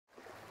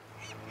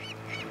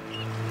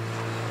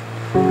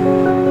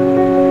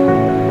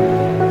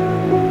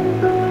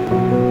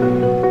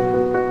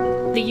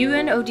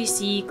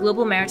UNODC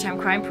Global Maritime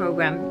Crime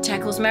Program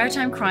tackles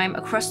maritime crime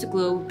across the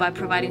globe by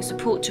providing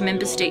support to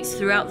member states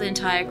throughout the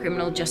entire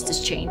criminal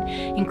justice chain,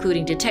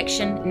 including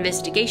detection,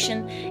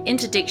 investigation,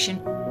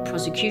 interdiction,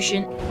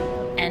 prosecution,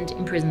 and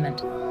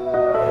imprisonment.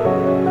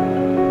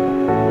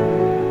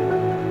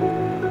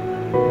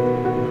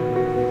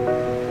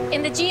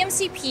 In the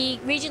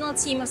GMCP regional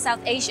team of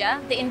South Asia,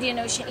 the Indian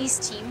Ocean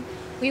East team,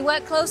 we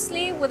work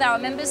closely with our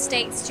member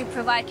states to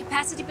provide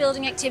capacity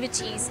building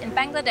activities in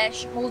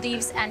Bangladesh,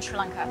 Maldives, and Sri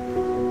Lanka.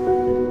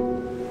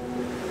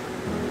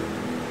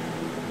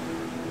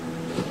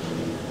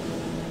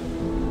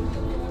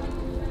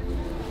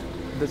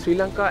 The Sri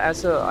Lanka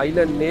as an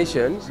island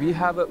nation, we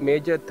have a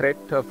major threat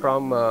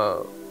from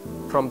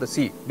the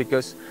sea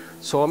because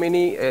so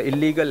many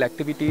illegal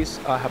activities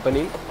are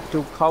happening.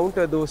 To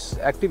counter those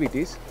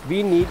activities,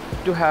 we need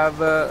to have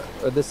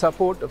the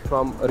support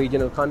from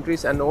regional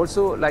countries and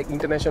also like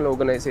international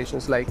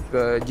organizations like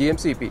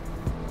GMCP.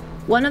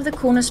 One of the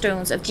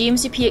cornerstones of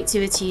GMCP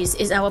activities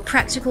is our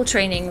practical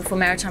training for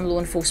maritime law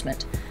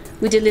enforcement.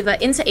 We deliver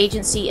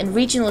interagency and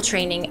regional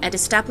training at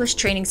established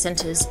training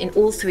centers in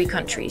all three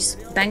countries,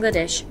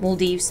 Bangladesh,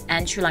 Maldives,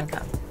 and Sri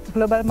Lanka.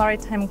 Global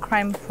Maritime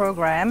Crime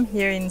Program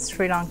here in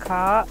Sri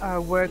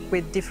Lanka work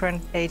with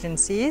different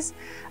agencies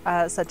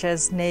such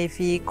as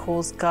Navy,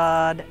 Coast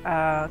Guard,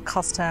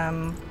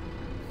 Custom.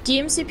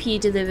 GMCP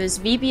delivers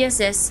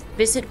VBSS,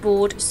 Visit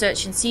Board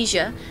Search and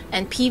Seizure,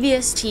 and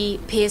PVST,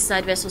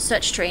 Pierside Vessel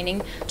Search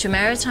training to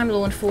maritime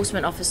law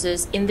enforcement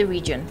officers in the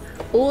region.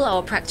 All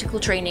our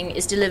practical training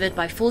is delivered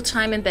by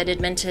full-time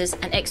embedded mentors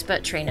and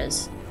expert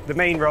trainers. The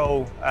main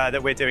role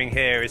that we're doing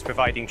here is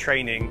providing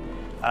training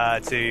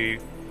to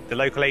the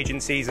local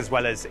agencies as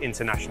well as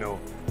international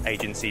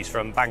agencies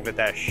from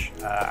Bangladesh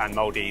and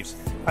Maldives.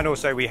 And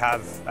also we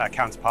have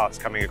counterparts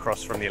coming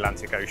across from the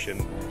Atlantic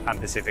Ocean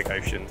and Pacific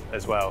Ocean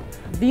as well.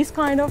 This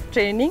kind of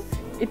training,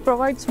 it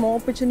provides more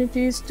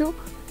opportunities to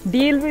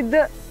deal with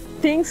the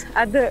things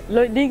at the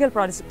legal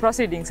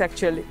proceedings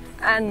actually.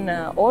 And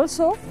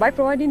also by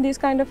providing this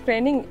kind of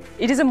training,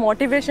 it is a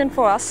motivation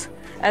for us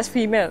as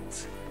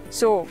females.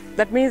 So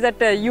that means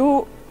that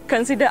you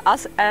consider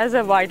us as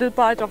a vital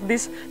part of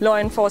this law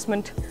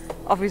enforcement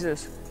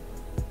officers.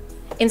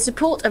 In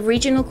support of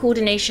regional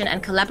coordination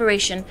and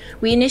collaboration,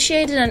 we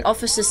initiated an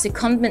officer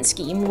secondment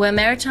scheme where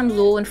maritime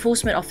law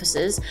enforcement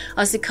officers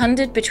are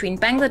seconded between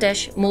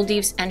Bangladesh,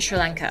 Maldives, and Sri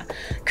Lanka.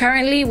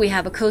 Currently, we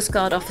have a Coast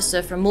Guard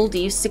officer from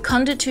Maldives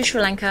seconded to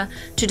Sri Lanka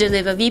to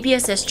deliver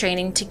VBSS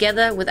training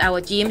together with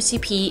our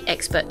GMCP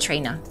expert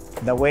trainer.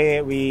 The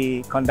way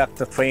we conduct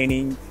the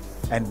training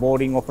and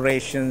boarding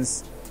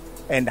operations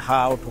and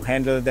how to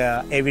handle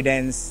the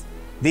evidence,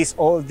 these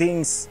all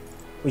things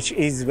which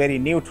is very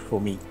new for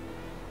me.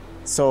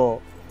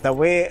 So the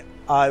way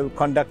I'm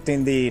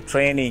conducting the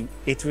training,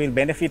 it will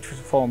benefit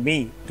for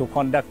me to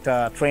conduct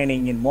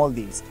training in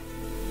Maldives.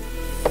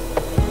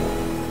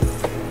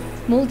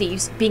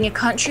 Maldives, being a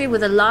country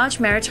with a large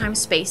maritime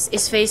space,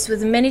 is faced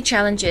with many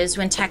challenges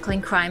when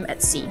tackling crime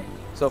at sea.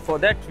 So for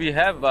that we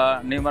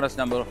have numerous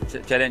number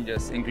of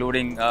challenges,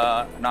 including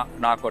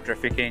narco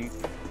trafficking,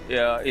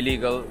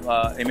 illegal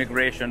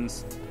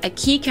immigrations. A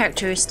key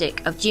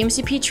characteristic of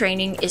GMCP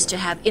training is to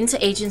have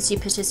interagency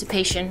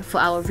participation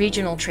for our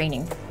regional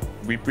training.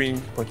 We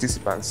bring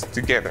participants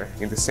together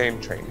in the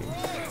same training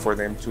for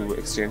them to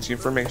exchange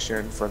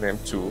information, for them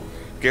to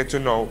get to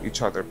know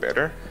each other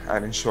better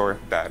and ensure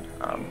that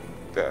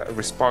the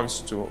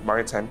response to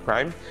maritime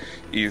crime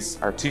is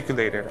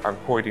articulated and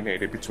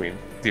coordinated between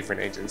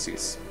different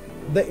agencies.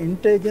 The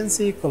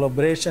interagency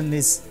collaboration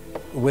is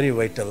very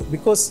vital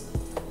because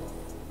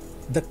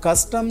the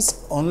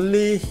customs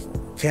only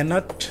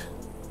cannot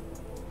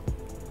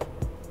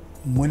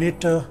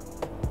monitor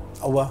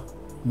our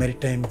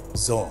maritime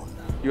zone.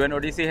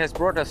 UNODC has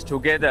brought us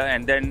together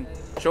and then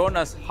shown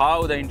us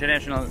how the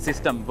international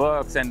system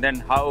works and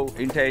then how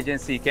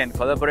interagency can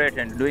collaborate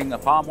and doing a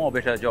far more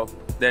better job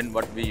than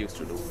what we used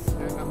to do.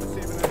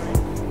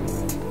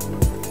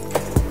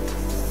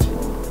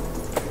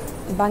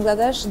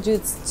 Bangladesh,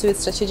 due to its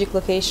strategic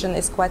location,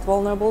 is quite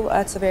vulnerable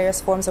to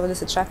various forms of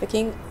illicit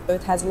trafficking.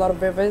 It has a lot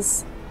of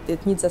rivers.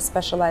 It needs a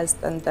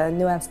specialized and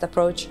nuanced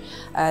approach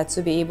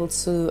to be able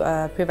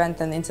to prevent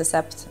and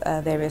intercept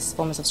various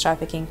forms of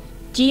trafficking.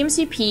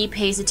 GMCP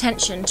pays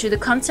attention to the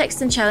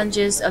context and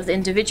challenges of the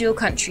individual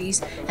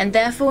countries and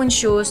therefore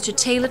ensures to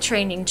tailor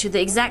training to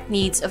the exact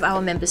needs of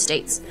our member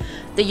states.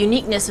 The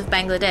uniqueness of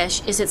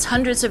Bangladesh is its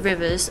hundreds of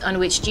rivers on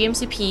which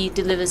GMCP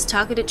delivers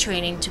targeted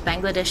training to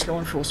Bangladesh law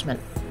enforcement.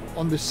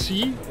 On the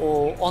sea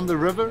or on the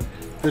river,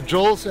 the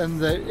drills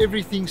and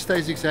everything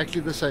stays exactly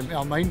the same.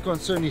 Our main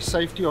concern is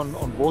safety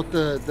on board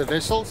the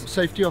vessels,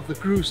 safety of the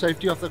crew,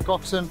 safety of the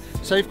coxswain,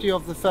 safety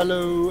of the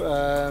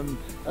fellow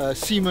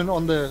seamen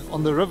on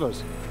the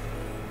rivers.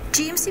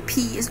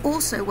 GMCP is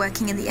also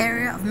working in the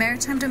area of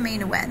maritime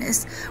domain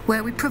awareness,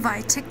 where we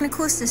provide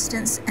technical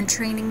assistance and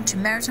training to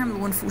maritime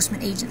law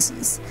enforcement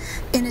agencies.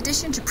 In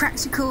addition to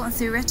practical and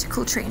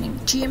theoretical training,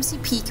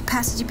 GMCP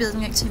capacity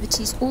building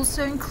activities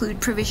also include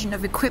provision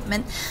of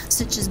equipment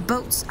such as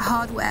boats,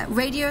 hardware,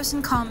 radios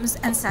and comms,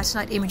 and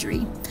satellite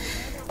imagery.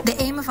 The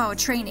aim of our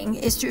training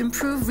is to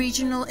improve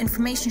regional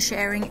information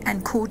sharing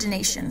and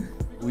coordination.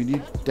 We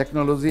need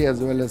technology as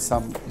well as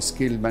some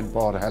skilled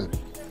manpower help.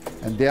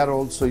 And there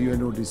also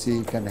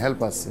UNODC can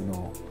help us,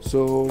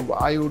 So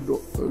I would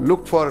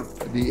look for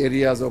the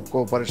areas of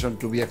cooperation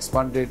to be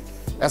expanded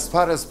as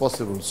far as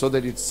possible so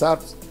that it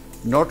serves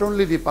not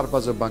only the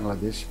purpose of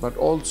Bangladesh, but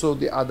also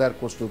the other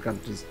coastal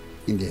countries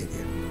in the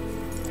area.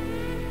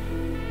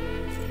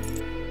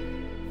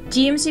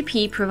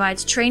 GMCP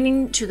provides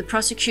training to the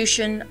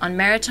prosecution on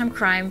maritime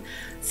crime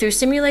through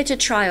simulated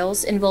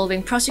trials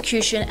involving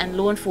prosecution and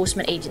law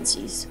enforcement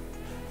agencies.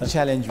 The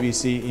challenge we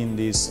see in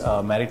these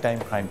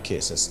maritime crime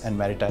cases and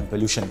maritime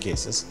pollution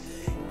cases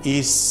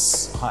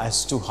is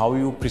as to how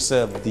you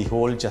preserve the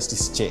whole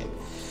justice chain.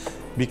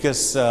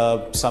 Because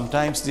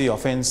sometimes the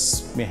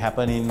offense may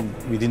happen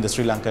within the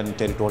Sri Lankan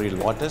territorial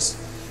waters,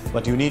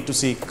 but you need to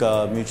seek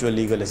mutual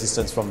legal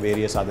assistance from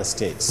various other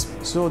states.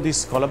 So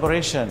this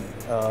collaboration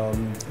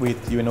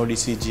with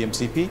UNODC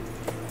GMCP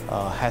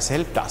has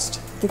helped us.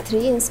 The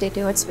three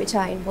institutes which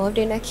are involved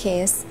in a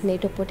case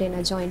need to put in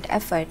a joint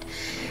effort.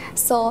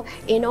 So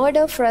in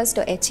order for us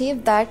to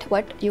achieve that,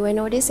 what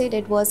UNODC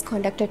did was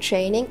conducted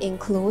training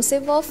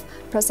inclusive of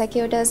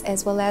prosecutors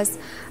as well as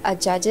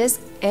judges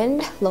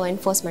and law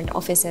enforcement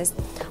officers.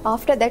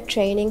 After that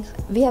training,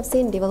 we have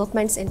seen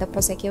developments in the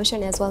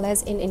prosecution as well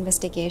as in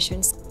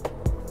investigations.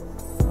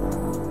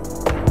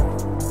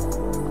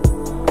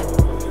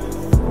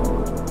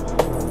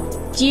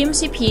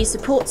 GMCP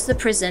supports the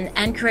prison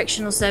and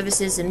correctional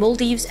services in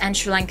Maldives and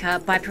Sri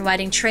Lanka by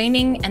providing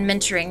training and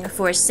mentoring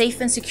for a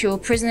safe and secure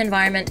prison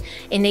environment,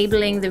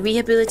 enabling the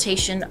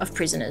rehabilitation of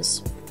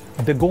prisoners.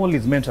 The goal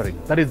is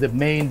mentoring. That is the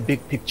main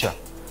big picture.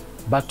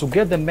 But to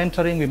get the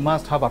mentoring, we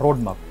must have a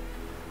roadmap.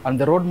 And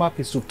the roadmap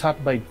is to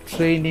start by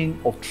training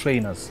of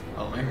trainers.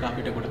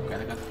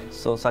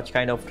 So such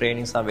kind of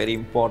trainings are very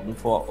important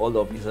for all the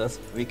officers.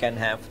 We can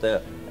have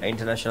the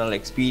international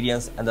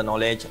experience and the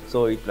knowledge.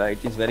 So it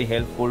is very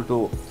helpful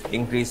to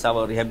increase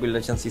our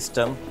rehabilitation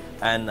system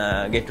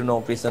and get to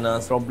know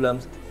prisoners'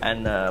 problems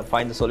and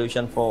find the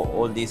solution for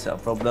all these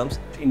problems.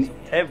 In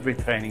every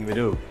training we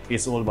do,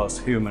 it's all about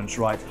humans,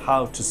 right?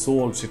 How to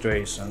solve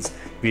situations,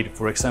 be it,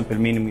 for example,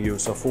 minimum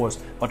use of force,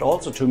 but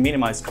also to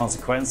minimize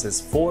consequences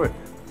for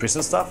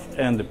prison staff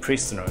and the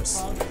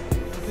prisoners.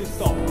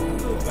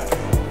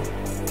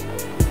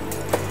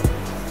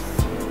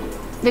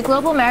 The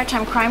Global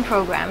Maritime Crime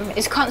Programme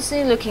is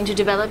constantly looking to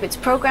develop its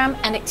program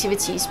and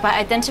activities by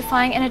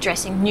identifying and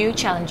addressing new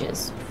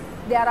challenges.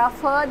 There are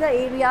further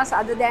areas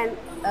other than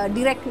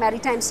direct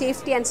maritime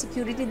safety and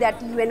security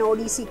that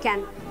UNODC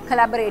can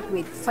collaborate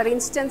with. For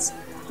instance,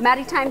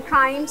 maritime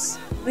crimes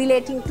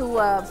relating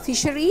to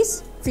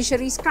fisheries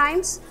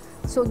crimes.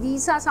 So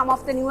these are some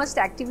of the newest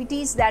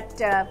activities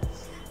that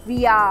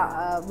we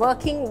are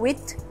working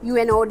with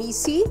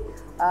UNODC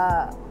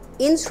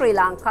in Sri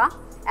Lanka.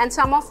 And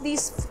some of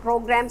these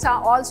programs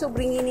are also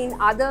bringing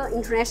in other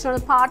international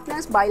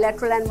partners,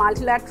 bilateral and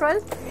multilateral.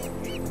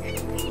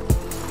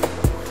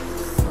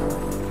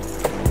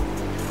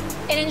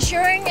 In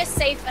ensuring a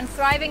safe and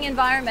thriving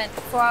environment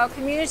for our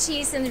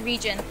communities in the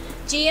region,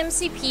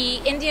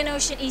 GMCP Indian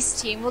Ocean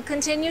East Team will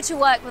continue to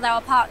work with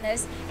our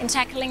partners in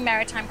tackling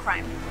maritime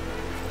crime.